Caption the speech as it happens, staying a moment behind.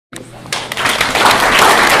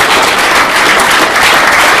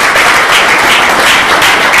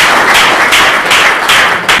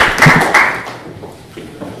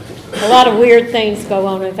lot of weird things go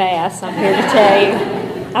on in Vass, I'm here to tell you.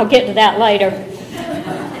 I'll get to that later.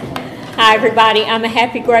 Hi, everybody. I'm a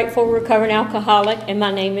happy, grateful, recovering alcoholic, and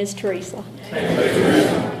my name is Teresa.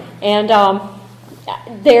 And I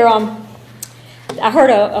heard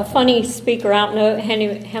a funny speaker. I don't know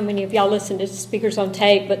how many of y'all listen to speakers on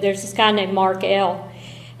tape, but there's this guy named Mark L.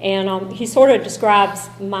 And he sort of describes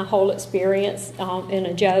my whole experience in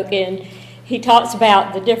a joke. And he talks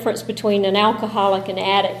about the difference between an alcoholic, an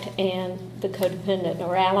addict, and the codependent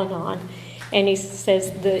or Al-Anon. And he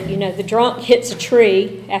says the drunk hits a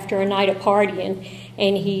tree after a night of partying,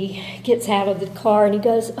 and he gets out of the car and he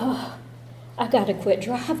goes, "Oh, I got to quit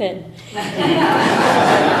driving."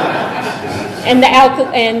 and the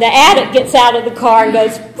addict gets out of the car and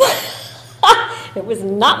goes, "It was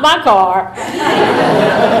not my car."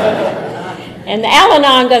 And the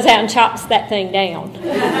Al-Anon goes out and chops that thing down.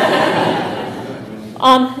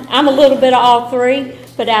 I'm a little bit of all three,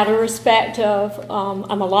 but out of respect of,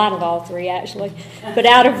 I'm a lot of all three actually, but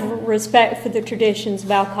out of respect for the traditions of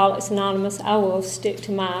Alcoholics Anonymous, I will stick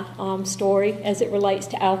to my story as it relates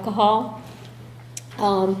to alcohol.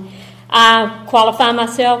 I qualify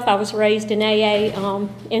myself. I was raised in AA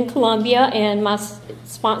in Columbia, and my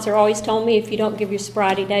sponsor always told me if you don't give your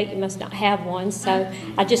sobriety date, you must not have one. So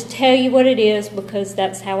I just tell you what it is because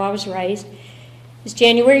that's how I was raised. It's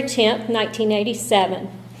January 10th, 1987,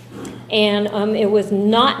 and it was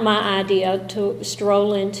not my idea to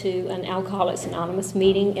stroll into an Alcoholics Anonymous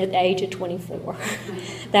meeting at the age of 24.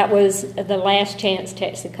 That was the last chance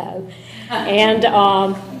Texaco, and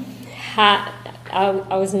I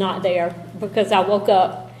was not there because I woke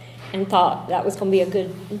up and thought that was going to be a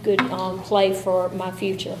good play for my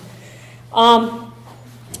future. A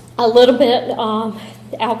little bit,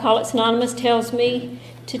 Alcoholics Anonymous tells me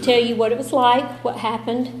to tell you what it was like, what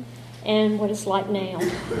happened, and what it's like now.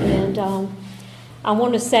 And I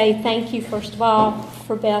want to say thank you, first of all,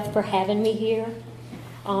 for Beth for having me here,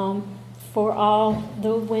 for all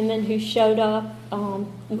the women who showed up,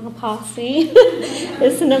 my posse.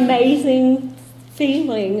 It's an amazing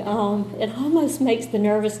feeling. It almost makes the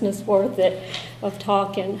nervousness worth it of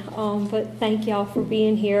talking. But thank y'all for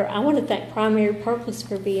being here. I want to thank Primary Purpose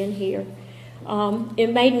for being here.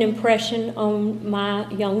 It made an impression on my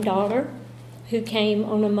young daughter, who came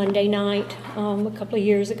on a Monday night a couple of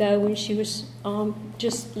years ago when she was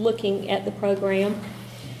just looking at the program.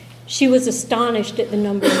 She was astonished at the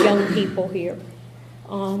number of young people here.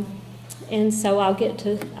 And so I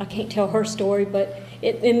can't tell her story, but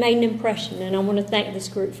it made an impression, and I want to thank this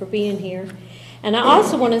group for being here. And I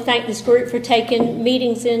also want to thank this group for taking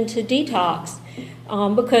meetings into detox,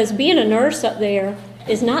 because being a nurse up there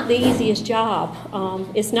is not the easiest job.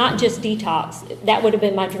 It's not just detox. That would have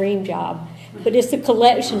been my dream job. But it's a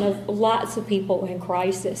collection of lots of people in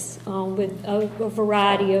crisis with a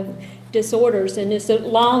variety of disorders. And it's a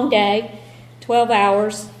long day, 12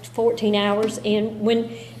 hours, 14 hours. And when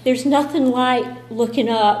there's nothing like looking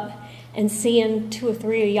up and seeing 2 or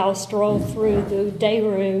 3 of y'all stroll through the day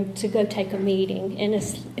room to go take a meeting. And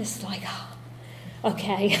it's like, oh,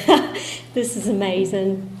 okay, this is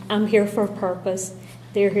amazing. I'm here for a purpose.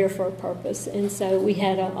 They're here for a purpose. And so we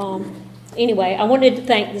had anyway, I wanted to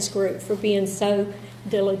thank this group for being so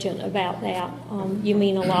diligent about that. You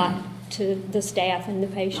mean a lot to the staff and the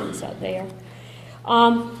patients up there.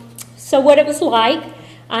 So what it was like,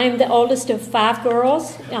 I am the oldest of 5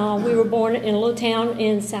 girls. We were born in a little town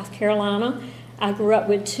in South Carolina. I grew up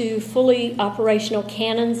with 2 fully operational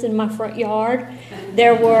cannons in my front yard.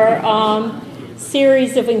 There were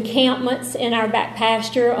series of encampments in our back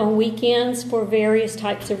pasture on weekends for various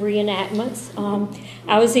types of reenactments.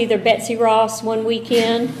 I was either Betsy Ross one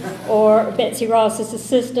weekend or Betsy Ross's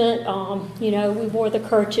assistant. We wore the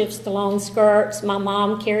kerchiefs, the long skirts. My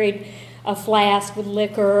mom carried a flask with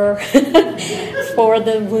liquor for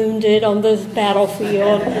the wounded on the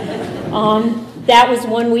battlefield. That was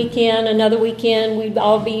one weekend. Another weekend, we'd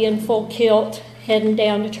all be in full kilt heading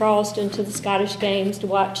down to Charleston to the Scottish Games to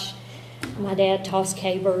watch my dad toss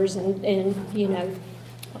cabers and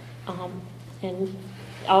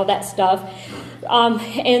all that stuff.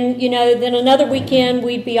 Then another weekend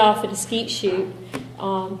we'd be off at a skeet shoot.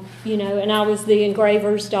 And I was the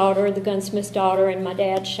engraver's daughter, the gunsmith's daughter, and my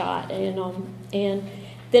dad shot. And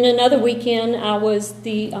then another weekend I was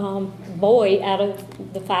the boy out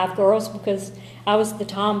of the 5 girls because I was the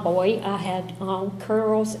tomboy. I had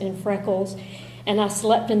curls and freckles, and I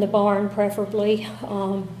slept in the barn preferably.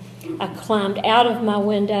 I climbed out of my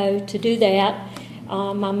window to do that.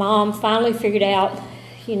 My mom finally figured out,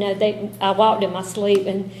 I walked in my sleep,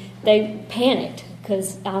 and they panicked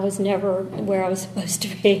because I was never where I was supposed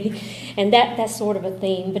to be. And that's sort of a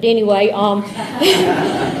theme. But anyway,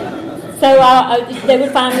 they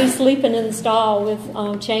would find me sleeping in the stall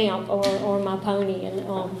with Champ or my pony,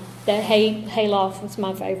 and that hayloft was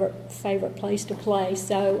my favorite place to play.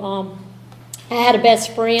 So I had a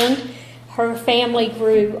best friend. Her family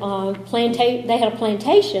grew they had a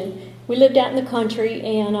plantation. We lived out in the country,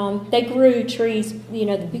 and they grew trees,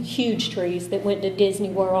 the big, huge trees that went to Disney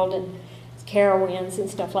World and Carowinds and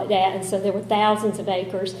stuff like that. And so there were thousands of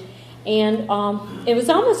acres. And it was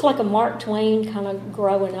almost like a Mark Twain kind of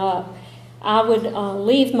growing up. I would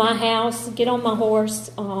leave my house, get on my horse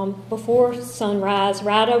before sunrise,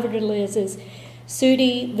 ride over to Liz's.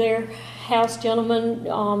 Sudie, their house gentleman,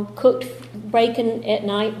 cooked bacon at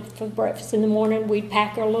night for breakfast in the morning. We'd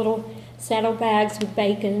pack our little saddlebags with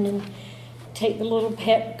bacon and take the little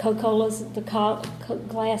pet Coca-Colas, the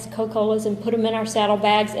glass Coca-Colas, and put them in our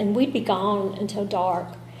saddlebags, and we'd be gone until dark.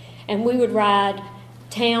 And we would ride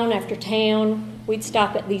town after town. We'd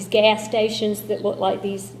stop at these gas stations that looked like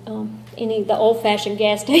these, any of the old-fashioned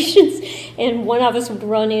gas stations, and one of us would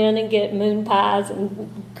run in and get moon pies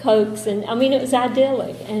and Cokes, and it was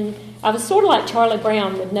idyllic. And I was sort of like Charlie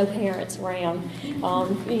Brown with no parents around.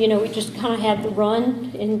 We just kind of had the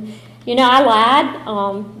run, and I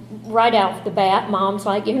lied right off the bat. Mom's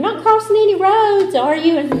like, "You're not crossing any roads, are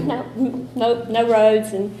you?" And no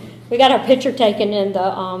roads. And we got our picture taken in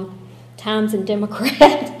the Times and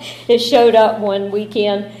Democrat. It showed up one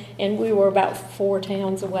weekend, and we were about 4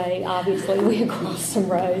 towns away. Obviously, we had crossed some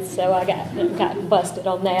roads, so I got busted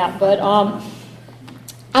on that. But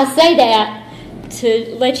I say that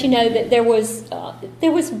to let you know that there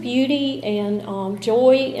was beauty and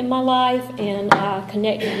joy in my life, and I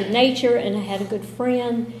connected with nature, and I had a good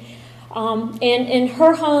friend. And in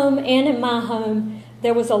her home and in my home,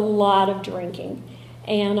 there was a lot of drinking,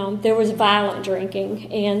 and there was violent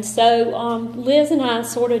drinking. And so Liz and I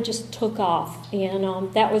sort of just took off,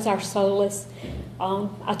 and that was our solace.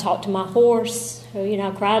 I talked to my horse.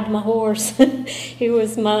 I cried to my horse. He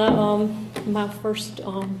was my first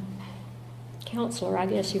counselor, I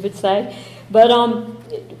guess you would say. But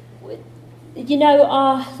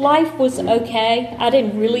life was okay. I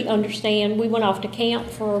didn't really understand. We went off to camp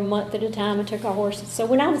for a month at a time and took our horses. So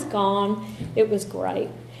when I was gone, it was great.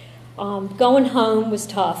 Going home was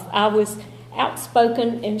tough. I was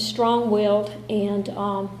outspoken and strong-willed, and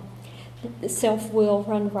self-will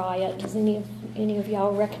run riot. Does any of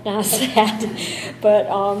y'all recognize that? But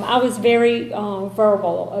I was very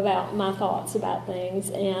verbal about my thoughts about things,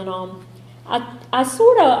 and I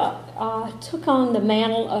sort of took on the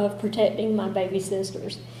mantle of protecting my baby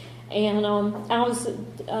sisters. And I was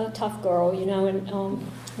a tough girl, and I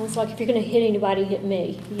was like, if you're going to hit anybody, hit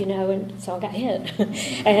me, and so I got hit.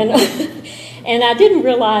 And I didn't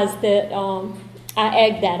realize that I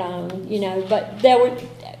egged that on, but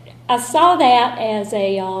I saw that as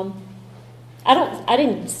I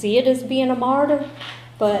didn't see it as being a martyr,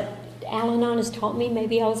 but Al-Anon has taught me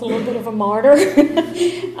maybe I was a little bit of a martyr.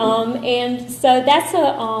 And so that's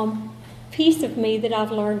a piece of me that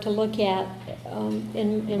I've learned to look at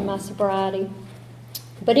in my sobriety.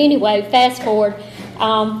 But anyway, fast forward,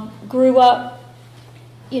 grew up,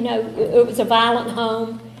 it was a violent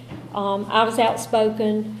home. I was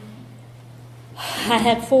outspoken. I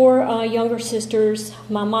had 4 younger sisters.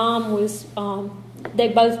 My mom was, they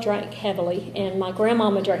both drank heavily, and my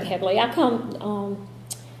grandmama drank heavily. I come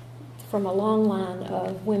from a long line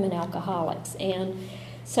of women alcoholics. And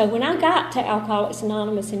so when I got to Alcoholics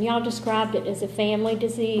Anonymous, and y'all described it as a family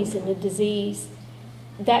disease and a disease,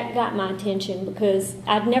 that got my attention because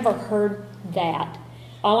I'd never heard that.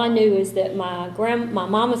 All I knew is that my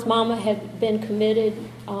mama's mama had been committed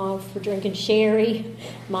for drinking sherry.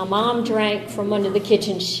 My mom drank from under the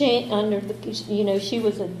kitchen she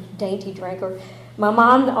was a dainty drinker. My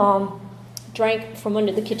mom drank from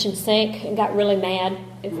under the kitchen sink and got really mad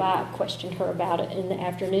if I questioned her about it in the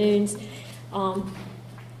afternoons.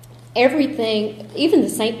 Everything, even the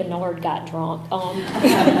St. Bernard got drunk.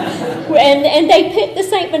 And they picked the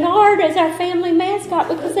St. Bernard as our family mascot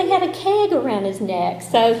because they had a keg around his neck.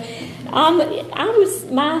 So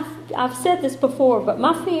I've said this before, but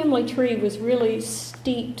my family tree was really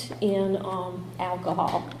steeped in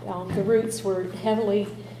alcohol. The roots were heavily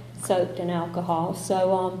soaked in alcohol.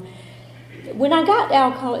 So when I got to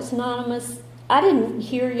Alcoholics Anonymous, I didn't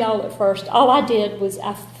hear y'all at first. All I did was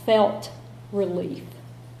I felt relief.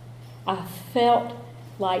 I felt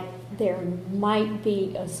like there might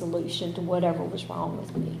be a solution to whatever was wrong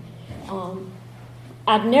with me.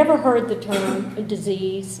 I'd never heard the term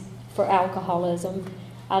disease for alcoholism.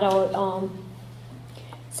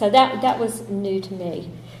 So that was new to me.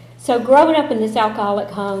 So growing up in this alcoholic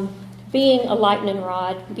home, being a lightning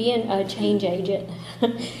rod, being a change agent,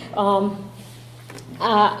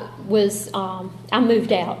 I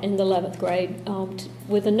moved out in the 11th grade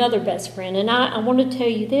with another best friend. And I want to tell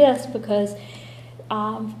you this because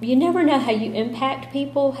you never know how you impact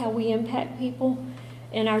people, how we impact people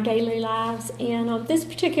in our daily lives. And this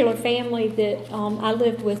particular family that I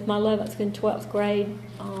lived with my 11th and 12th grade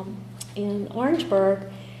in Orangeburg,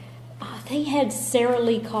 they had Sara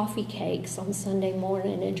Lee coffee cakes on Sunday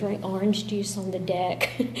morning and drank orange juice on the deck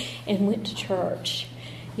and went to church.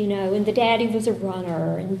 And the daddy was a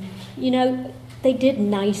runner, and, they did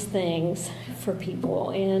nice things for people.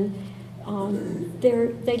 And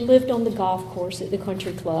they lived on the golf course at the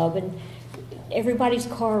country club, and everybody's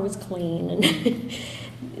car was clean, and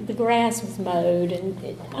the grass was mowed.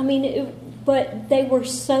 And but they were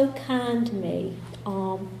so kind to me.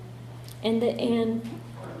 And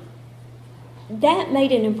that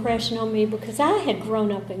made an impression on me because I had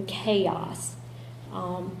grown up in chaos,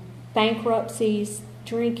 bankruptcies,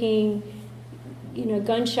 drinking,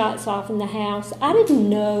 gunshots off in the house. I didn't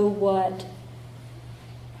know what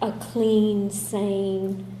a clean,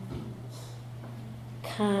 sane,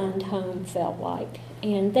 kind home felt like.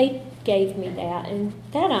 And they gave me that, and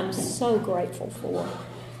that I'm so grateful for.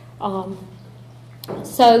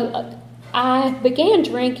 So I began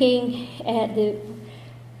drinking at the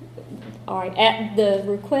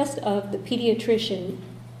request of the pediatrician.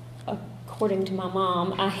 According to my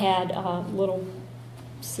mom, I had a little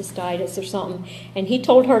cystitis or something, and he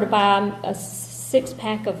told her to buy a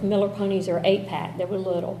 6-pack of Miller Ponies, or 8-pack, they were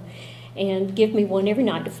little, and give me one every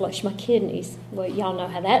night to flush my kidneys. Well, y'all know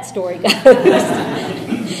how that story goes.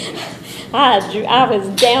 I was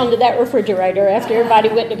down to that refrigerator after everybody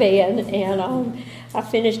went to bed, and I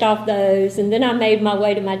finished off those, and then I made my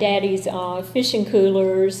way to my daddy's fishing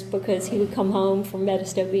coolers because he would come home from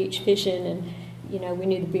Medistow Beach fishing, and we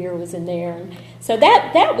knew the beer was in there. And so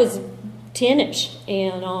that was 10-ish,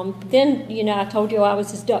 and then I told you I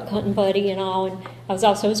was his duck hunting buddy and all, and I was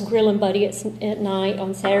also his grilling buddy at night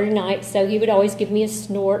on Saturday night. So he would always give me a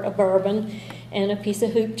snort of bourbon and a piece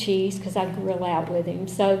of hoop cheese because I'd grill out with him.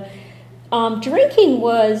 So drinking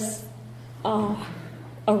was a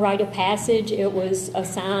rite of passage. It was a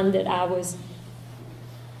sign that I was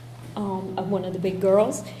one of the big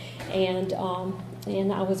girls, and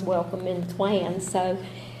I was welcome in the clan. So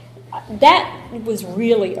that was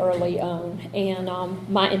really early on. And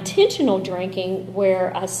my intentional drinking,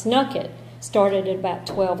 where I snuck it, started at about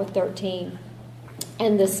 12 or 13.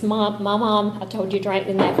 And my mom, I told you, drank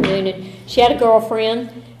in the afternoon, and she had a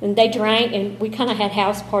girlfriend, and they drank, and we kind of had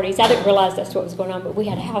house parties. I didn't realize that's what was going on, but we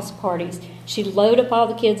had house parties. She'd load up all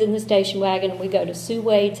the kids in the station wagon, and we'd go to Sue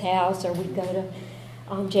Wade's house, or we'd go to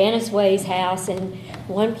Janice Wade's house. And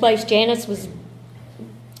one place, Janice was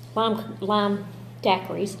lime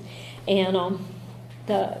daiquiris, and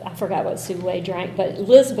I forgot what Sue Wade drank, but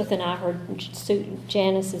Elizabeth and I,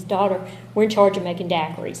 Janice's daughter, were in charge of making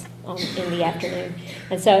daiquiris in the afternoon.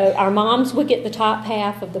 And so our moms would get the top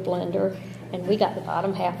half of the blender, and we got the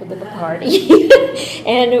bottom half of the Bacardi.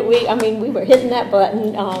 And we were hitting that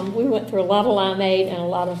button. We went through a lot of limeade and a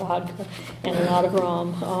lot of vodka and a lot of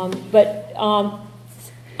rum.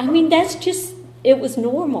 That's just, it was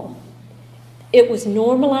normal. It was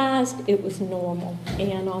normalized. It was normal.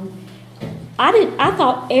 And I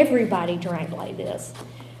thought everybody drank like this.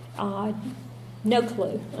 No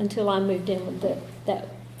clue until I moved in with that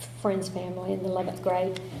friend's family in the 11th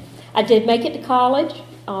grade. I did make it to college,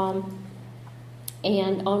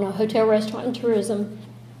 and on a hotel, restaurant, and tourism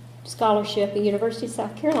scholarship at the University of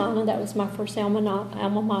South Carolina. That was my first alma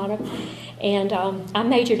mater. And I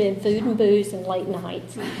majored in food and booze and late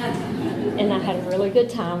nights. And I had a really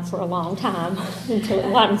good time for a long time until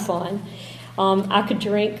it wasn't fun. I could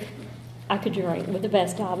drink with the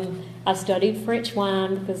best of them. I studied French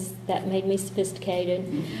wine because that made me sophisticated.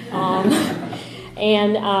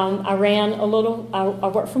 And I ran I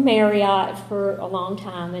worked for Marriott for a long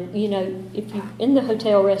time. And, if you're in the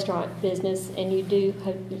hotel restaurant business and you do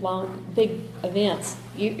big events,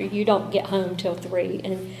 you don't get home till 3.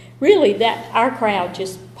 And really, our crowd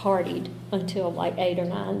just partied until like 8 or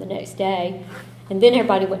 9 the next day. And then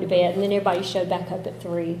everybody went to bed, and then everybody showed back up at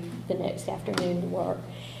 3 the next afternoon to work.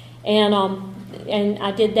 And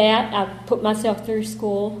I did that. I put myself through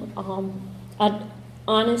school.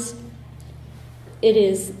 It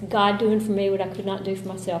is God doing for me what I could not do for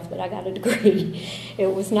myself, that I got a degree.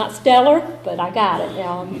 It was not stellar, but I got it.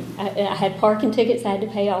 I had parking tickets I had to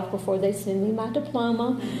pay off before they sent me my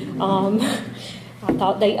diploma. I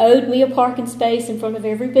thought they owed me a parking space in front of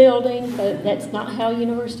every building, but that's not how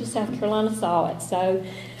University of South Carolina saw it. So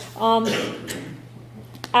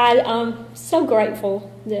I'm so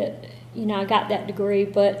grateful that I got that degree,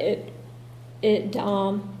 but it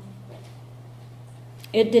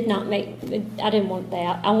it did not make, I didn't want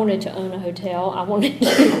that. I wanted to own a hotel. I wanted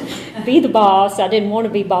to be the boss. I didn't want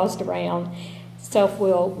to be bossed around.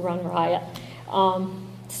 Self-will run riot.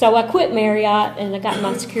 So I quit Marriott, and I got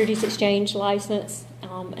my securities exchange license,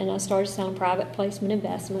 and I started selling private placement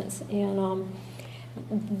investments. And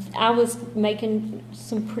I was making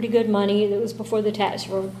some pretty good money. It was before the tax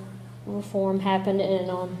reform happened,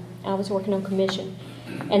 and I was working on commission.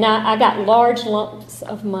 And I got large lumps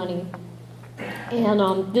of money.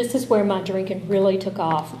 And this is where my drinking really took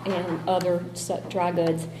off, and other dry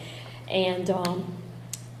goods. And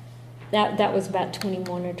that was about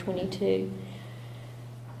 21 or 22.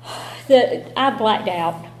 I blacked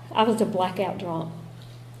out. I was a blackout drunk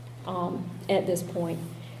at this point.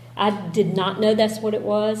 I did not know that's what it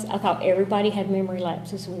was. I thought everybody had memory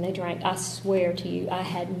lapses when they drank. I swear to you, I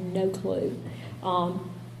had no clue. I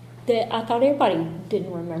thought everybody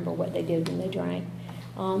didn't remember what they did when they drank.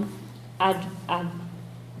 I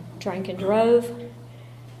drank and drove.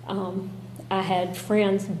 I had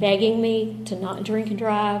friends begging me to not drink and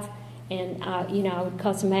drive, and I would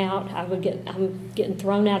cuss them out. I'm getting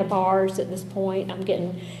thrown out of bars at this point.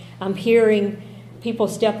 I'm hearing people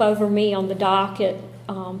step over me on the dock at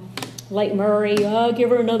Lake Murray. Oh, give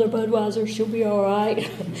her another Budweiser, she'll be all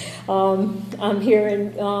right. I'm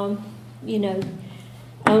hearing,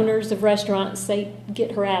 owners of restaurants say,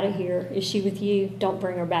 "Get her out of here. Is she with you? Don't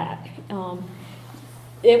bring her back."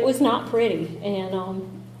 It was not pretty,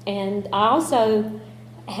 and I also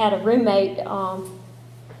had a roommate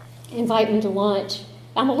invite me to lunch.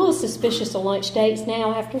 I'm a little suspicious of lunch dates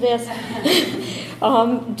now after this.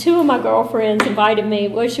 Two of my girlfriends invited me.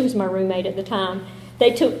 Well, she was my roommate at the time.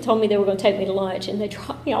 They told me they were going to take me to lunch, and they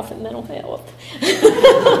dropped me off at mental health.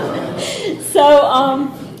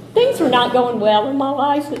 So things were not going well in my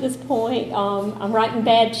life at this point. I'm writing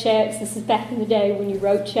bad checks. This is back in the day when you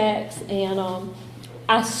wrote checks, and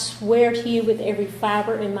I swear to you with every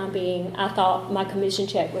fiber in my being, I thought my commission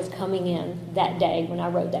check was coming in that day when I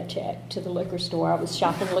wrote that check to the liquor store. I was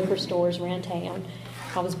shopping liquor stores around town.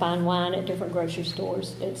 I was buying wine at different grocery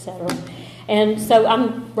stores, etc. And so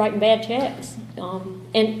I'm writing bad checks.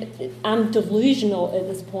 And I'm delusional at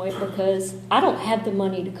this point because I don't have the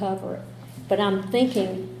money to cover it. But I'm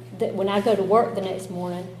thinking that when I go to work the next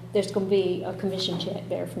morning, there's going to be a commission check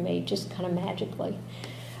there for me, just kind of magically.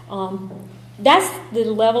 That's the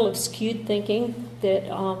level of skewed thinking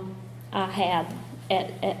that I had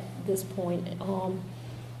at this point.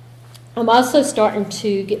 I'm also starting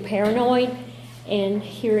to get paranoid and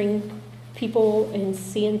hearing people and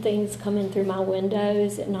seeing things coming through my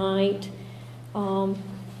windows at night.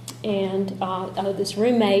 This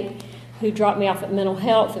roommate who dropped me off at mental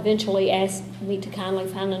health eventually asked me to kindly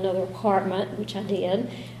find another apartment, which I did.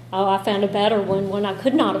 I found a better one I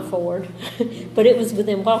could not afford, but it was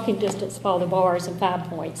within walking distance of all the bars and 5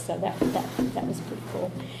 Points, so that was pretty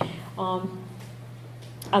cool.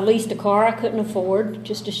 I leased a car I couldn't afford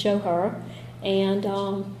just to show her, and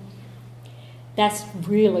that's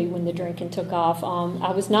really when the drinking took off.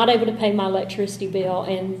 I was not able to pay my electricity bill,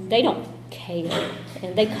 and they don't care,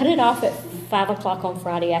 and they cut it off at 5 o'clock on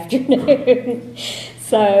Friday afternoon.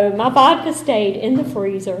 So my vodka stayed in the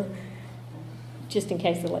freezer just in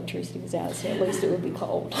case the electricity was out, so at least it would be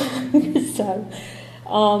cold. So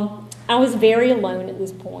I was very alone at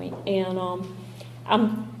this point, and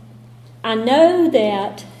I know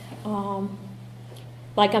that I'm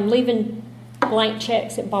leaving blank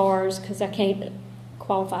checks at bars because I can't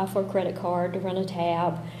qualify for a credit card to run a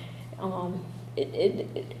tab.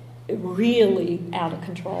 It really out of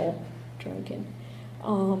control drinking.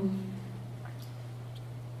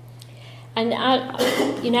 And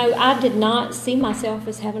I did not see myself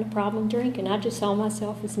as having a problem drinking. I just saw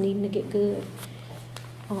myself as needing to get good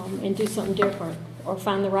and do something different, or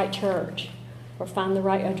find the right church, or find the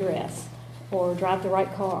right address, or drive the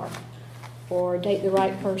right car, or date the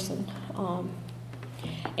right person.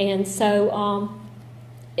 And so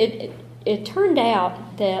it turned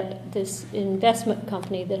out that this investment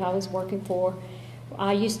company that I was working for,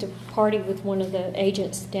 I used to party with one of the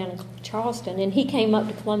agents down in Charleston, and he came up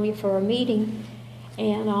to Columbia for a meeting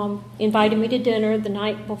and invited me to dinner the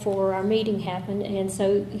night before our meeting happened. And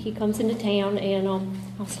so he comes into town, and I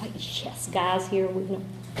was like, yes, guys, here we're going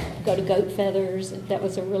to go to Goat Feathers. That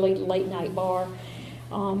was a really late night bar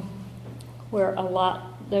where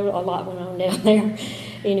there was a lot went on down there.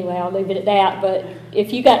 Anyway, I'll leave it at that. But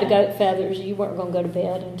if you got to Goat Feathers, you weren't going to go to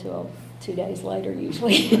bed until 2 days later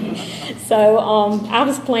usually. So I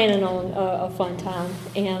was planning on a fun time,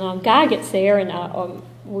 and Guy gets there, and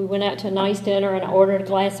we went out to a nice dinner, and I ordered a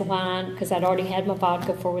glass of wine because I'd already had my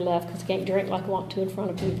vodka before we left because I can't drink like I want to in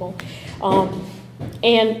front of people.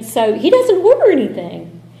 And so he doesn't order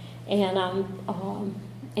anything. And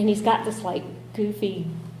and he's got this like goofy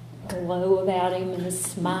glow about him and this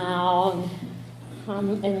smile,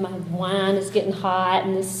 and my wine is getting hot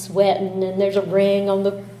and it's sweating, and there's a ring on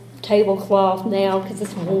the tablecloth now because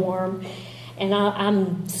it's warm. And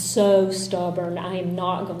I'm so stubborn. I am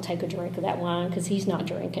not going to take a drink of that wine because he's not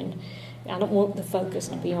drinking. I don't want the focus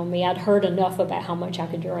to be on me. I'd heard enough about how much I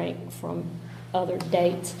could drink from other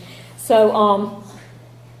dates. So,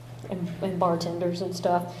 and bartenders and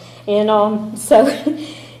stuff. And so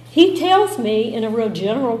he tells me in a real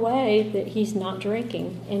general way that he's not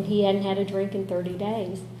drinking, and he hadn't had a drink in 30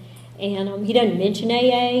 days. And he doesn't mention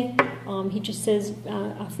AA. He just says,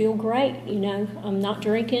 I feel great, I'm not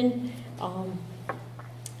drinking.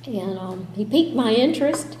 And he piqued my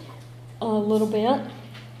interest a little bit.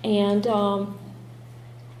 And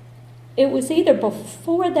it was either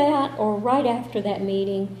before that or right after that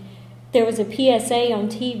meeting, there was a PSA on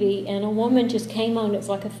TV, and a woman just came on. It's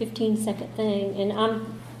like a 15-second thing, and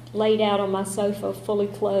I'm laid out on my sofa, fully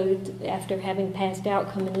clothed, after having passed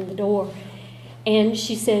out coming in the door. And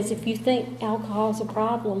she says, if you think alcohol's a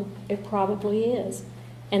problem, it probably is.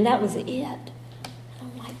 And that was it.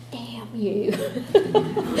 I'm like, damn you.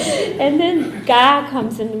 And then Guy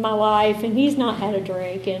comes into my life, and he's not had a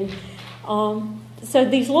drink. And so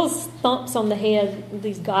these little thumps on the head,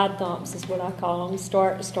 these God thumps is what I call them,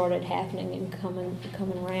 started happening and coming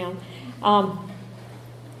around.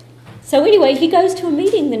 So anyway, he goes to a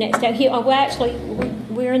meeting the next day.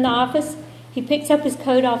 We're in the office. He picks up his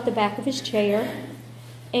coat off the back of his chair,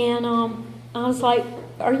 and I was like,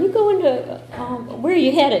 are you going to, where are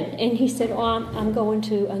you headed? And he said, I'm going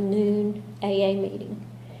to a noon AA meeting.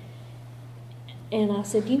 And I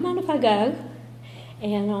said, do you mind if I go?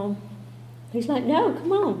 And he's like, no,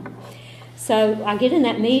 come on. So I get in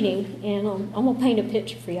that meeting, and I'm going to paint a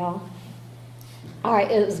picture for y'all. All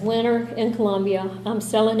right, it was winter in Columbia. I'm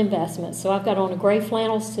selling investments, so I've got on a gray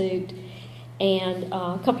flannel suit. And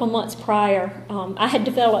a couple of months prior, I had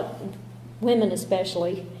developed, women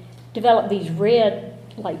especially, developed these red,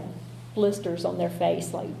 like, blisters on their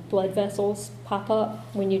face, like blood vessels pop up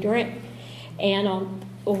when you drink. And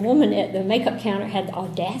a woman at the makeup counter had the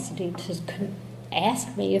audacity to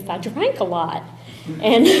ask me if I drank a lot.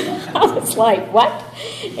 And I was like, what?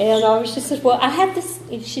 And she said, well, I have this.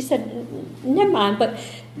 She said, never mind, but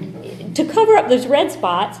to cover up those red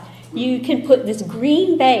spots, you can put this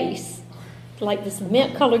green base, like this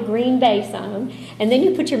mint-colored green base on them, and then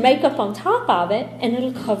you put your makeup on top of it, and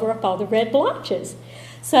it'll cover up all the red blotches.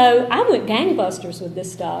 So I went gangbusters with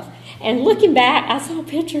this stuff. And looking back, I saw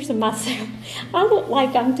pictures of myself. I look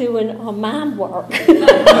like I'm doing mime work.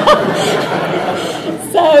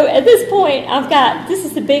 So at this point, this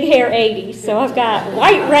is the big hair 80s, so I've got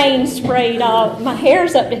white rain sprayed all. My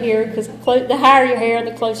hair's up to here, because the higher your hair,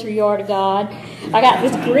 the closer you are to God. I got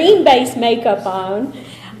this green base makeup on.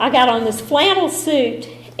 I got on this flannel suit,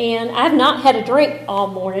 and I've not had a drink all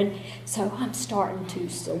morning, so I'm starting to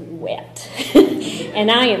sweat. And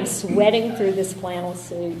I am sweating through this flannel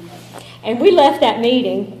suit. And we left that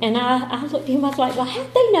meeting, and I looked at him, I was like, well,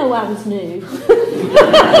 how'd they know I was new?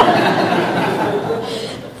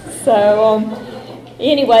 So,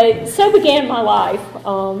 anyway, so began my life.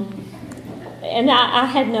 And I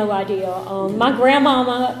had no idea. My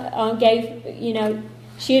grandmama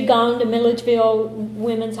she had gone to Milledgeville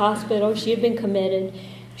Women's Hospital. She had been committed.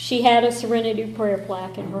 She had a Serenity Prayer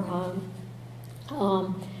plaque in her home.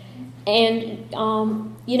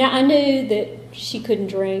 I knew that she couldn't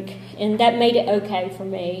drink, and that made it okay for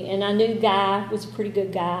me. And I knew Guy was a pretty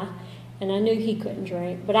good guy, and I knew he couldn't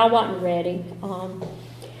drink, but I wasn't ready.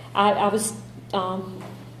 I was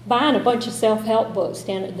buying a bunch of self-help books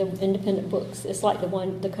down at the Independent Books. It's like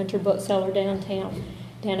the country bookseller downtown,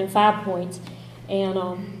 down in 5 Points. And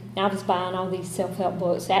I was buying all these self-help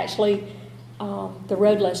books. Actually, The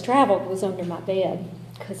Road Less Traveled was under my bed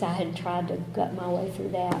because I had tried to gut my way through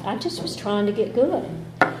that. I just was trying to get good.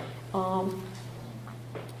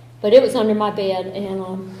 But it was under my bed,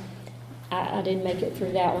 and I didn't make it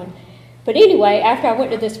through that one. But anyway, after I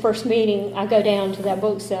went to this first meeting, I go down to that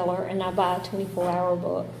bookseller, and I buy a 24-hour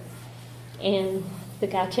book. And the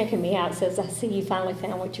guy checking me out says, I see you finally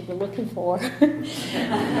found what you were looking for. And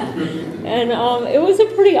it was a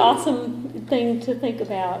pretty awesome thing to think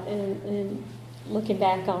about and looking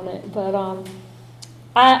back on it. But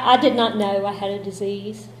I did not know I had a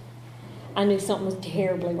disease. I knew something was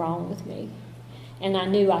terribly wrong with me. And I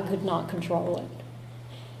knew I could not control it.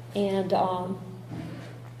 And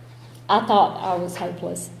I thought I was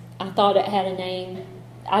hopeless. I thought it had a name.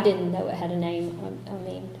 I didn't know it had a name.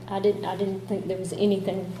 I didn't think there was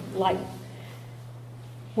anything like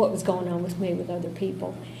what was going on with me with other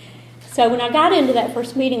people. So when I got into that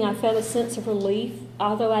first meeting, I felt a sense of relief,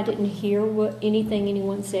 although I didn't hear anything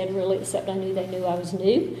anyone said really, except I knew they knew I was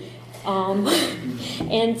new.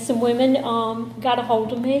 And some women got a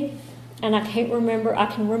hold of me, and I can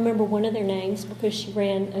remember one of their names because she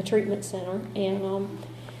ran a treatment center, and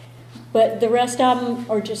but the rest of them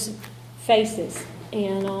are just faces.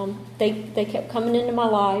 And they kept coming into my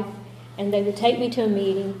life, and they would take me to a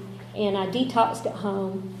meeting, and I detoxed at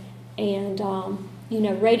home, and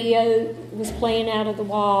radio was playing out of the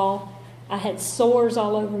wall. I had sores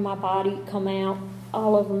all over my body come out,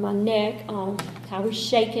 all over my neck. I was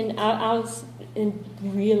shaking. I was in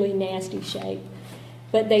really nasty shape.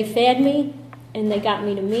 But they fed me, and they got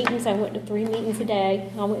me to meetings. I went to 3 meetings a day.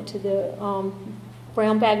 I went to the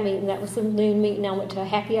brown bag meeting. That was the noon meeting. I went to a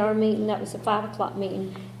happy hour meeting. That was a 5 o'clock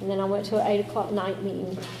meeting. And then I went to an 8 o'clock night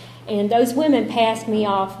meeting. And those women passed me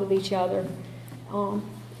off with each other.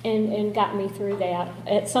 And got me through that.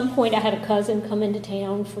 At some point, I had a cousin come into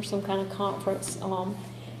town for some kind of conference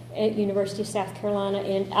at University of South Carolina,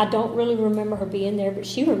 and I don't really remember her being there, but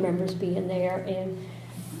she remembers being there,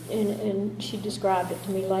 and she described it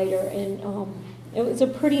to me later. And it was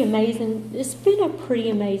it's been a pretty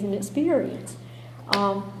amazing experience.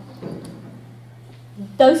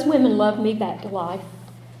 Those women loved me back to life,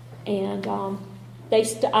 and I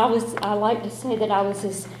like to say that I was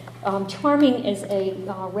as charming as a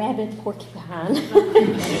rabid porcupine.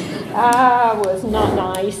 I was not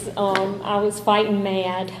nice. I was fighting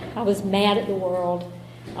mad. I was mad at the world.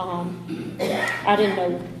 I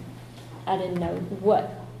didn't know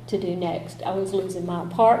what to do next. I was losing my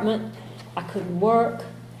apartment. I couldn't work.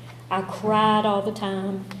 I cried all the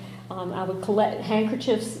time. I would collect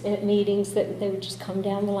handkerchiefs at meetings that they would just come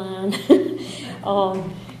down the line.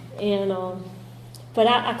 But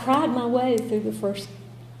I cried my way through the first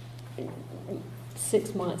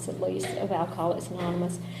 6 months at least of Alcoholics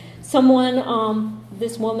Anonymous.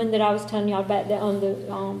 This woman that I was telling y'all about that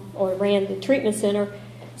ran the treatment center,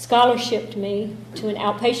 scholarshiped me to an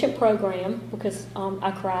outpatient program because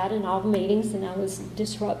I cried in all the meetings and I was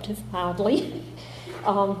disruptive mildly.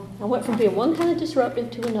 I went from being one kind of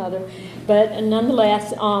disruptive to another, but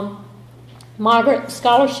nonetheless, Margaret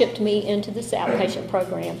scholarshiped me into this outpatient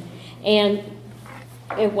program, and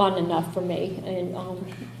it wasn't enough for me, and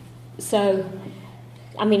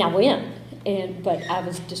I went, but I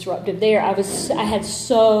was disruptive there. I had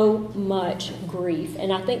so much grief,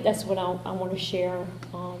 and I think that's what I want to share.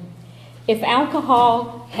 If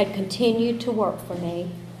alcohol had continued to work for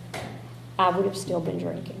me, I would have still been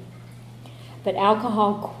drinking. But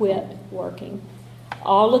alcohol quit working.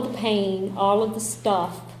 All of the pain, all of the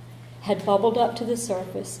stuff had bubbled up to the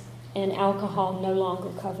surface, and alcohol no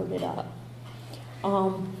longer covered it up.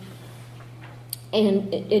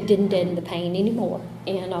 And it didn't deaden the pain anymore.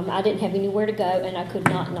 And I didn't have anywhere to go, and I could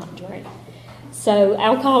not drink. So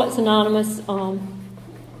Alcoholics Anonymous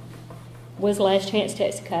was Last Chance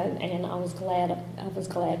Texaco, and I was glad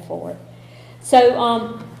for it.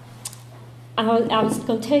 So I was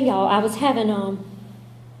going to tell y'all, I was having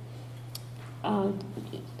I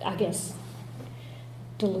guess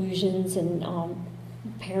delusions and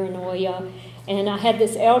paranoia. And I had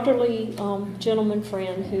this elderly gentleman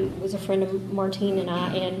friend who was a friend of Martine and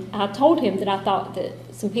I told him that I thought that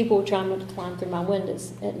some people were trying to climb through my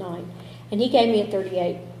windows at night. And he gave me a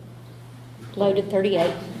 38, loaded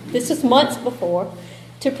 38. This was months before,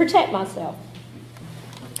 to protect myself.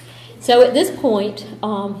 So at this point,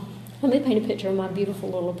 let me paint a picture of my beautiful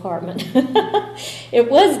little apartment.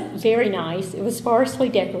 It was very nice. It was sparsely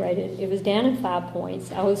decorated. It was down in 5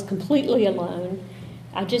 Points. I was completely alone.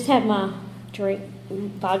 I just had my drink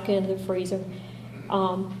vodka in the freezer,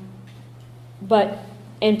 I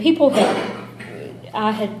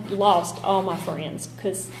had lost all my friends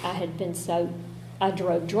because I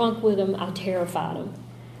drove drunk with them. I terrified them.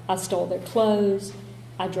 I stole their clothes.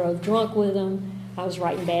 I drove drunk with them. I was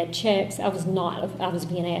writing bad checks. I was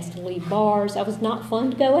being asked to leave bars. I was not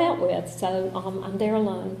fun to go out with. So I'm there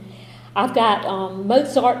alone. I've got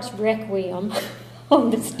Mozart's Requiem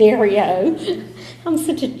on the stereo. I'm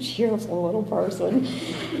such a cheerful little person.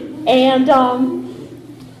 And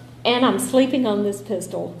I'm sleeping on this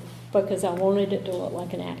pistol because I wanted it to look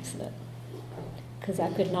like an accident. Because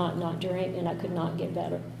I could not drink and I could not get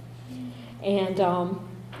better. And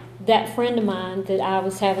that friend of mine that I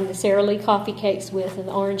was having the Sara Lee coffee cakes with and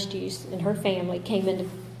the orange juice and her family came into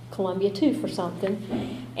Columbia too for something.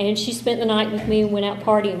 And she spent the night with me and went out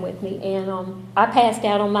partying with me. And I passed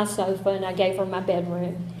out on my sofa and I gave her my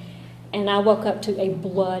bedroom. And I woke up to a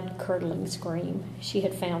blood-curdling scream. She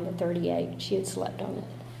had found the 38. She had slept on it.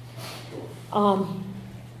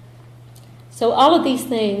 So all of these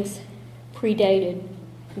things predated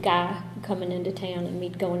Guy coming into town and me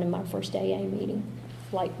going to my first AA meeting,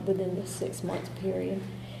 like within the 6-month period.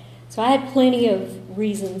 So I had plenty of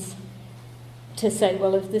reasons to say,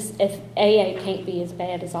 well, if AA can't be as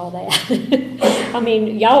bad as all that. I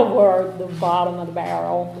mean, y'all were the bottom of the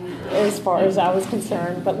barrel as far as I was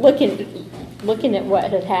concerned. But looking at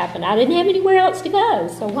what had happened, I didn't have anywhere else to go,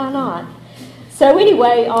 so why not? So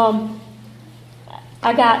anyway,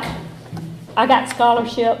 I got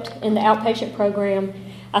scholarshiped in the outpatient program.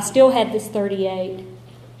 I still had this 38,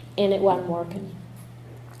 and it wasn't working.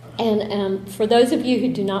 And for those of you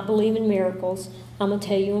who do not believe in miracles, I'm going to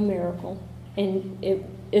tell you a miracle, and it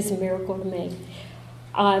is a miracle to me.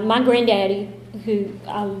 My granddaddy, who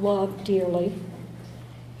I love dearly,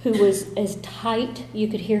 who was as tight, you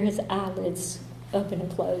could hear his eyelids open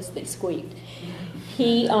and close, they squeaked.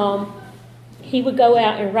 He would go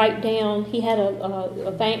out and write down, he had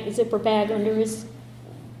a bank zipper bag under his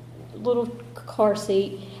little car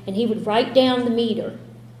seat, and he would write down the meter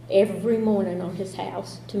every morning on his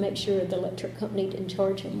house to make sure the electric company didn't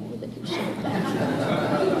charge him more than he should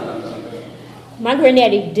have. My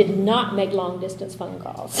granddaddy did not make long-distance phone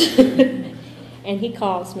calls. And he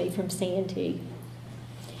calls me from Santee.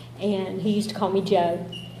 And he used to call me Joe.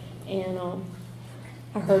 And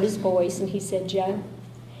I heard his voice, and he said, Joe.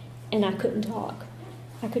 And I couldn't talk.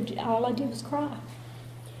 All I did was cry.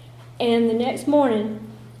 And the next morning,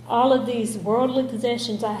 all of these worldly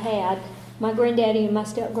possessions I had, my granddaddy and my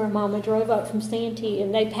step-grandmama drove up from Santee,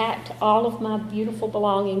 and they packed all of my beautiful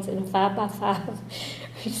belongings in a 5x5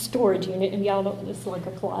 storage unit, and y'all don't, it's like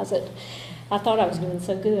a closet. I thought I was doing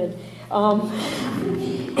so good. And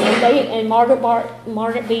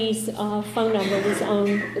Margaret B's phone number was on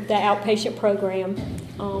the outpatient program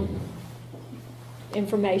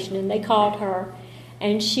information, and they called her,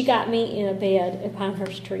 and she got me in a bed at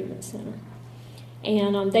Pinehurst Treatment Center.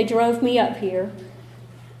 And they drove me up here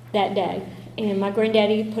that day, and my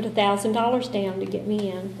granddaddy put $1,000 down to get me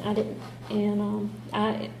in. I didn't, and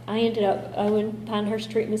I ended up owing Pinehurst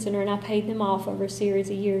Treatment Center, and I paid them off over a series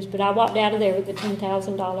of years. But I walked out of there with a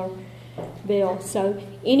 $10,000 bill. So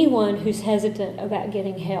anyone who's hesitant about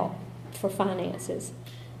getting help for finances,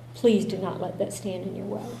 please do not let that stand in your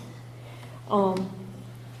way.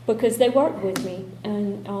 Because they worked with me,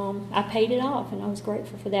 and I paid it off, and I was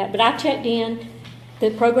grateful for that. But I checked in. The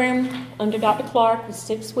program under Dr. Clark was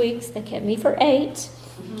 6 weeks. They kept me for 8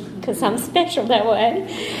 because I'm special that way.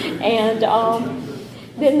 And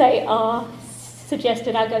then they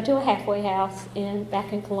suggested I go to a halfway house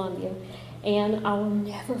back in Columbia. And I'll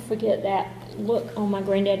never forget that look on my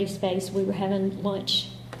granddaddy's face. We were having lunch.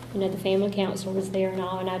 You know, the family counselor was there and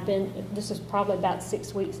all. And this was probably about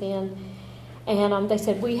 6 weeks in. And they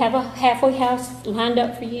said, we have a halfway house lined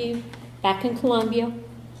up for you back in Columbia.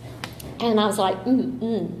 And I was like,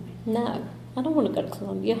 no, I don't want to go to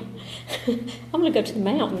Columbia. I'm going to go to the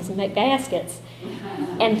mountains and make baskets.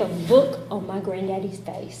 And the look on my granddaddy's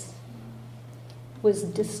face was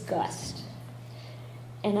disgust.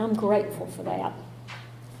 And I'm grateful for that.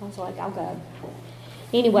 I was like, I'll go.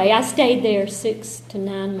 Anyway, I stayed there 6 to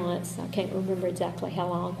 9 months. I can't remember exactly how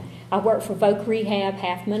long. I worked for Voc Rehab,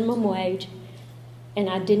 half minimum wage,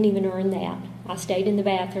 and I didn't even earn that. I stayed in the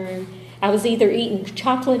bathroom. I was either eating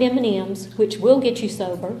chocolate M&Ms, which will get you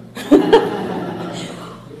sober,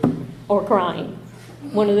 or crying,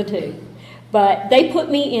 one of the two. But they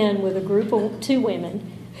put me in with a group of 2 women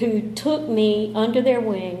who took me under their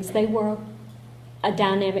wings. They were a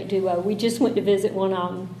dynamic duo. We just went to visit one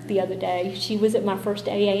of them the other day. She was at my first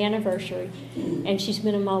AA anniversary, and she's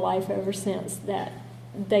been in my life ever since that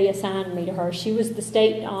they assigned me to her. She was the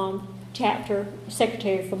state chapter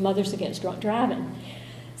secretary for Mothers Against Drunk Driving.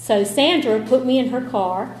 So Sandra put me in her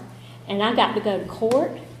car, and I got to go to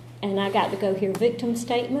court, and I got to go hear victim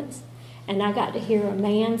statements, and I got to hear a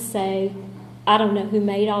man say, I don't know who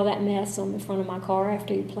made all that mess on the front of my car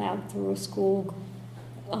after he plowed through a school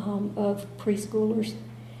of preschoolers.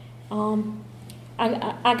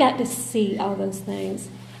 I got to see all those things,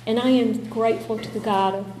 and I am grateful to the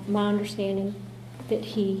God of my understanding that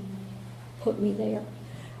he put me there.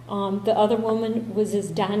 The other woman was as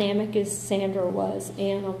dynamic as Sandra was,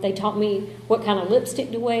 and they taught me what kind of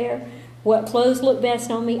lipstick to wear, what clothes looked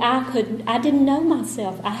best on me. I didn't know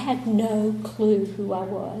myself. I had no clue who I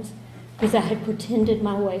was because I had pretended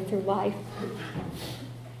my way through life.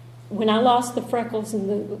 When I lost the freckles and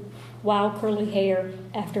the wild curly hair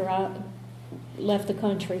after I left the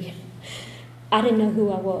country, I didn't know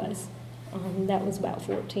who I was. That was about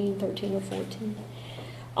 13 or 14.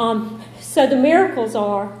 So the miracles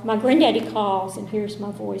are, my granddaddy calls and hears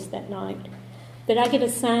my voice that night, that I get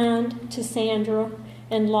assigned to Sandra,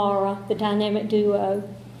 and Laura, the dynamic duo.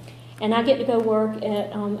 And I get to go work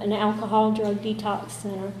at an alcohol drug detox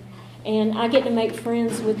center. And I get to make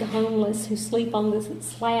friends with the homeless who sleep on the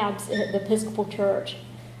slabs at the Episcopal Church.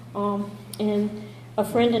 And a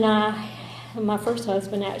friend and I, my first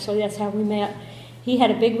husband actually, that's how we met, he had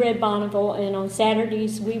a big red Bonneville, and on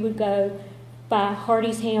Saturdays we would go buy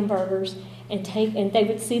Hardee's hamburgers and they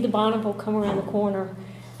would see the Bonneville come around the corner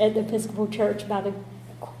at the Episcopal Church by the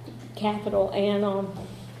Capitol, and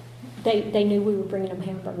they knew we were bringing them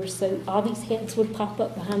hamburgers, so all these heads would pop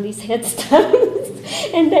up behind these headstones,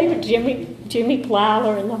 and they would, Jimmy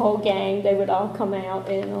Plyler and the whole gang, they would all come out,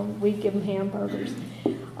 and we'd give them hamburgers.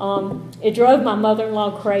 It drove my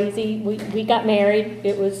mother-in-law crazy. We got married.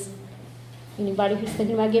 It was, anybody who's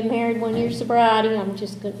thinking about getting married 1 year sobriety, I'm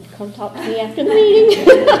just going to come talk to me after the meeting.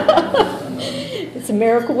 It's a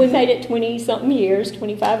miracle we made it 20-something years,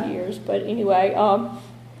 25 years, but anyway,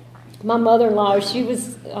 my mother-in-law, she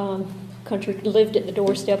was lived at the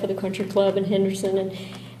doorstep of the country club in Henderson,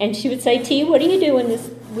 and she would say, T, what are you doing this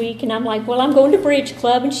week? And I'm like, well, I'm going to Bridge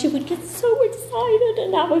Club, and she would get so excited,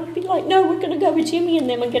 and I would be like, no, we're going to go with Jimmy and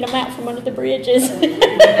them and get them out from under the bridges.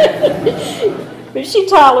 But she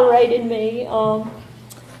tolerated me.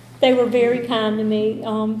 They were very kind to me.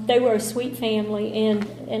 They were a sweet family, and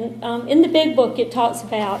in the big book it talks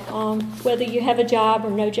about whether you have a job or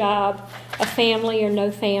no job, a family or no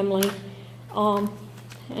family.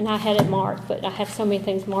 And I had it marked, but I have so many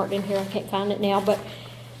things marked in here I can't find it now. But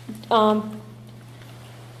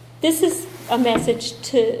this is a message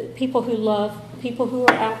to people who love people who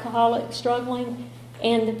are alcoholic, struggling,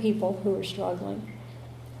 and the people who are struggling.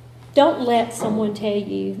 Don't let someone tell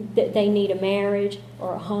you that they need a marriage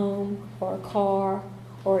or a home or a car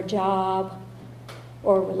or a job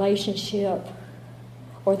or a relationship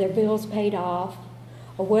or their bills paid off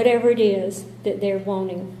or whatever it is that they're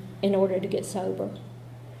wanting in order to get sober.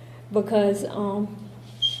 Because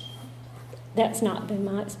that's not been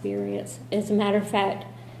my experience. As a matter of fact,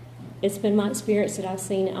 it's been my experience that I've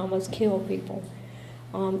seen it almost kill people.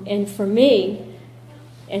 And for me,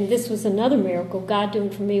 and this was another miracle, God doing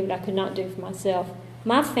for me what I could not do for myself.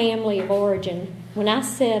 My family of origin, when I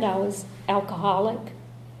said I was alcoholic,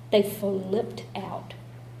 they flipped out.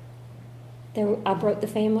 I broke the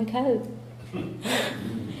family code.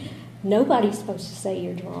 Nobody's supposed to say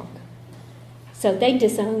you're drunk. So they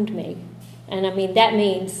disowned me. And I mean, that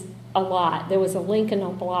means a lot. There was a Lincoln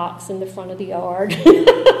on blocks in the front of the yard.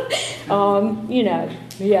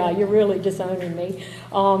 Yeah, you're really disowning me.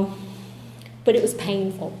 But it was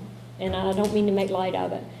painful, and I don't mean to make light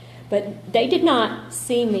of it. But they did not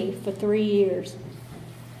see me for 3 years.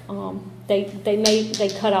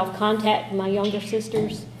 They cut off contact with my younger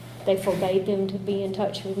sisters. They forbade them to be in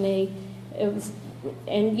touch with me.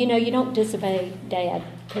 And you don't disobey Dad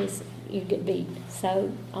because you get beat.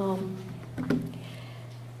 So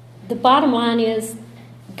the bottom line is,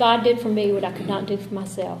 God did for me what I could not do for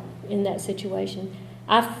myself in that situation.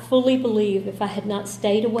 I fully believe if I had not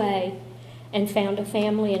stayed away and found a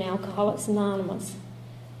family in Alcoholics Anonymous,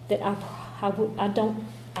 that I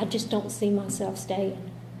just don't see myself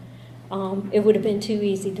staying. It would have been too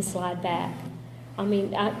easy to slide back. I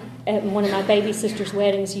mean, at one of my baby sister's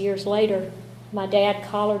weddings years later, my dad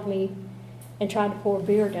collared me and tried to pour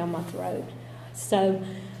beer down my throat. So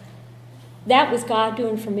that was God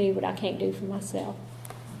doing for me what I can't do for myself.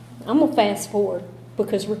 I'm going to fast forward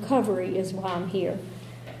because recovery is why I'm here.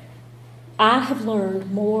 I have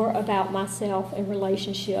learned more about myself and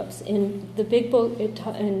relationships. In the big book,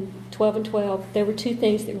 in 12 and 12, there were two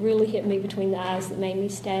things that really hit me between the eyes that made me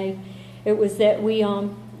stay. It was that we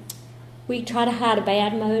try to hide a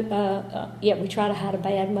bad motive. We try to hide a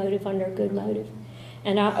bad motive under a good motive,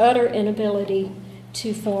 and our utter inability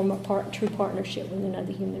to form a true partnership with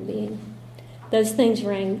another human being. Those things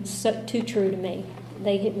rang too true to me.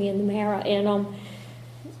 They hit me in the marrow, and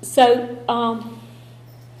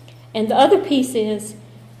and the other piece is,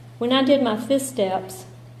 when I did my 5th steps,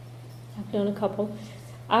 I've done a couple,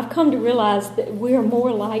 I've come to realize that we are more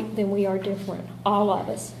alike than we are different, all of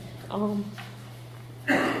us.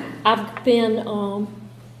 I've been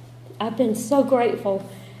so grateful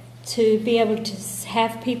to be able to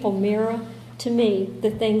have people mirror to me the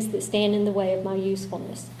things that stand in the way of my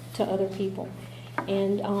usefulness to other people.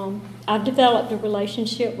 And I've developed a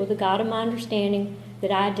relationship with a God of my understanding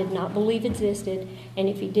that I did not believe existed, and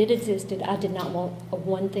if he did exist, I did not want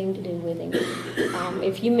one thing to do with him.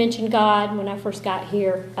 If you mentioned God when I first got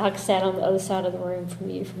here, I sat on the other side of the room from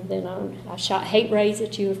you from then on. I shot hate rays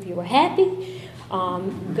at you if you were happy.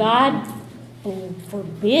 God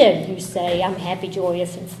forbid you say, I'm happy,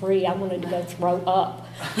 joyous, and free. I wanted to go throw up.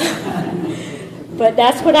 But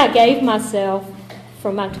that's what I gave myself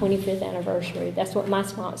for my 25th anniversary. That's what my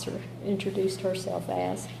sponsor introduced herself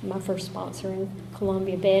as, my first sponsor in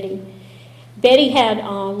Columbia, Betty. Betty had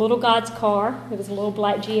Little God's car. It was a little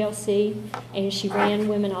black GLC, and she ran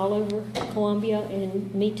women all over Columbia,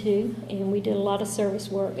 and me too, and we did a lot of service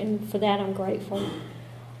work, and for that I'm grateful.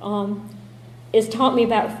 It's taught me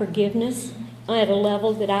about forgiveness at a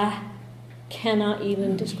level that I cannot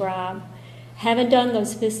even describe. Having done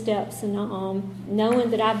those 5 steps and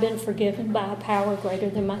knowing that I've been forgiven by a power greater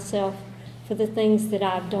than myself for the things that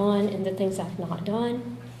I've done and the things I've not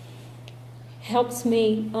done, helps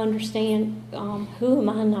me understand who am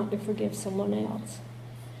I not to forgive someone else.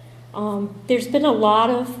 There's been a lot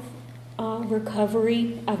of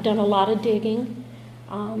recovery. I've done a lot of digging.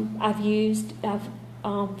 I've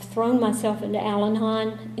thrown myself into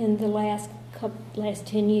Al-Anon in the last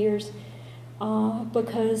 10 years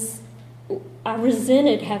because I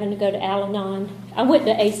resented having to go to Al-Anon. I went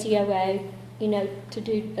to ACOA, to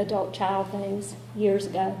do adult child things years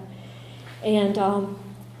ago, and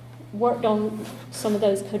worked on some of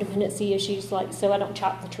those codependency issues, like so I don't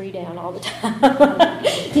chop the tree down all the time.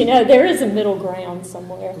 There is a middle ground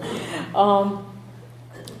somewhere.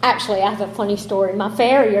 Actually, I have a funny story. My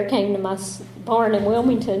farrier came to my barn in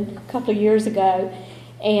Wilmington a couple of years ago,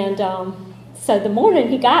 and so the morning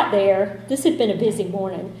he got there, this had been a busy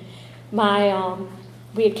morning.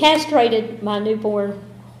 We had castrated my newborn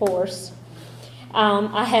horse.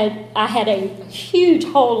 I had a huge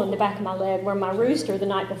hole in the back of my leg where my rooster the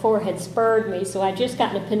night before had spurred me, so I'd just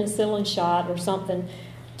gotten a penicillin shot or something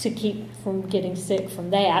to keep from getting sick from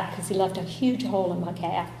that, because he left a huge hole in my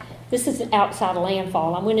calf. This is outside of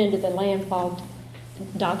landfall. I went into the landfall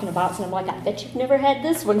docking box, and I'm like, I bet you've never had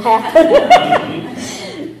this one happen.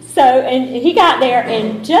 And he got there,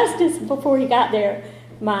 and just before he got there,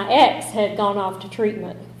 my ex had gone off to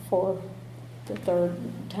treatment for the 3rd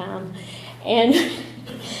time. And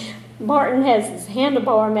Martin has this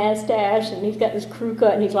handlebar mustache, and he's got this crew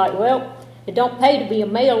cut, and he's like, well, it don't pay to be a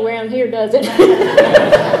male around here, does it? I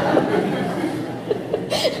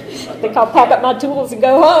think I'll pack up my tools and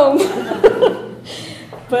go home.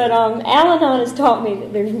 But Al-Anon has taught me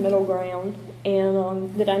that there's middle ground,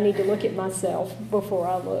 and that I need to look at myself before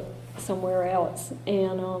I look somewhere else.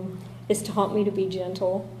 And it's taught me to be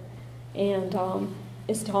gentle, and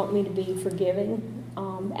it's taught me to be forgiving.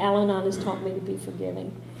 Al-Anon has taught me to be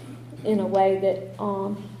forgiving in a way that,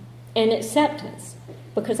 and acceptance,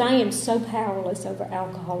 because I am so powerless over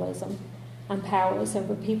alcoholism. I'm powerless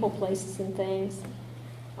over people, places, and things.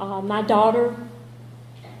 My daughter,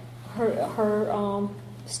 her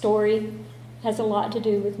story has a lot to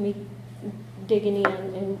do with me digging in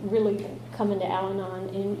and really coming to Al-Anon,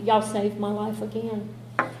 and y'all saved my life again.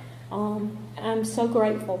 I'm so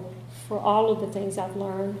grateful for all of the things I've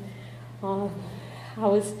learned. I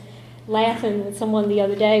was laughing with someone the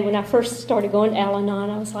other day when I first started going to Al-Anon.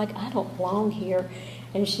 I was like, I don't belong here.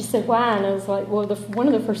 And she said, why? And I was like, well, one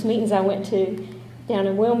of the first meetings I went to down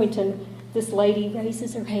in Wilmington, this lady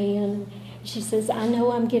raises her hand. She says, I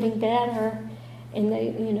know I'm getting better. And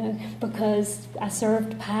because I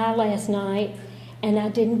served pie last night, and I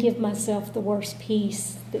didn't give myself the worst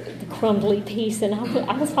piece, the crumbly piece. And I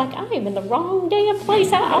was like, I am in the wrong damn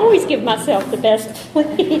place. I always give myself the best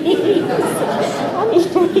piece. I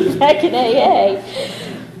need to be back in AA.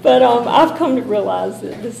 But I've come to realize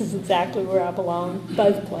that this is exactly where I belong,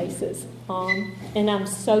 both places. And I'm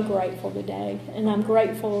so grateful today. And I'm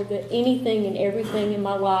grateful that anything and everything in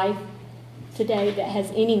my life today that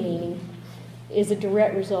has any meaning is a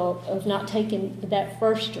direct result of not taking that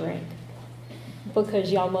first drink,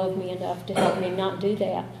 because y'all love me enough to help me not do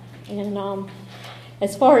that. And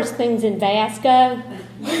as far as things in Vass go,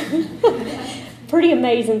 pretty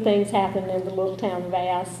amazing things happened in the little town of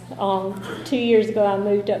Vass. 2 years ago I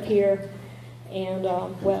moved up here, and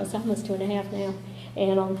it's almost 2.5 now.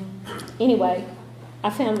 And anyway, I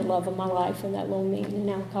found the love of my life in that little meeting in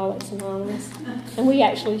Alcoholics Anonymous. And we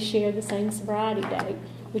actually share the same sobriety date,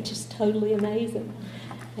 which is totally amazing.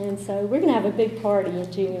 And so we're going to have a big party in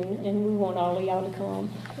June, and we want all of y'all to come.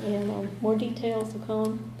 And more details will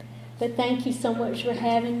come. But thank you so much for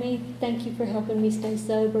having me. Thank you for helping me stay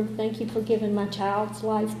sober. Thank you for giving my child's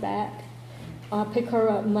life back. I'll pick her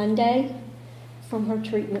up Monday from her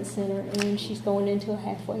treatment center, and she's going into a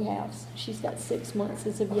halfway house. She's got 6 months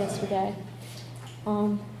as of yesterday.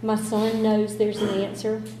 My son knows there's an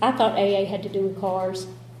answer. I thought AA had to do with cars.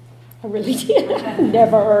 I really did. I've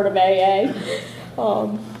never heard of AA.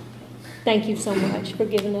 Thank you so much for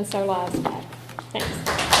giving us our lives back. Thanks.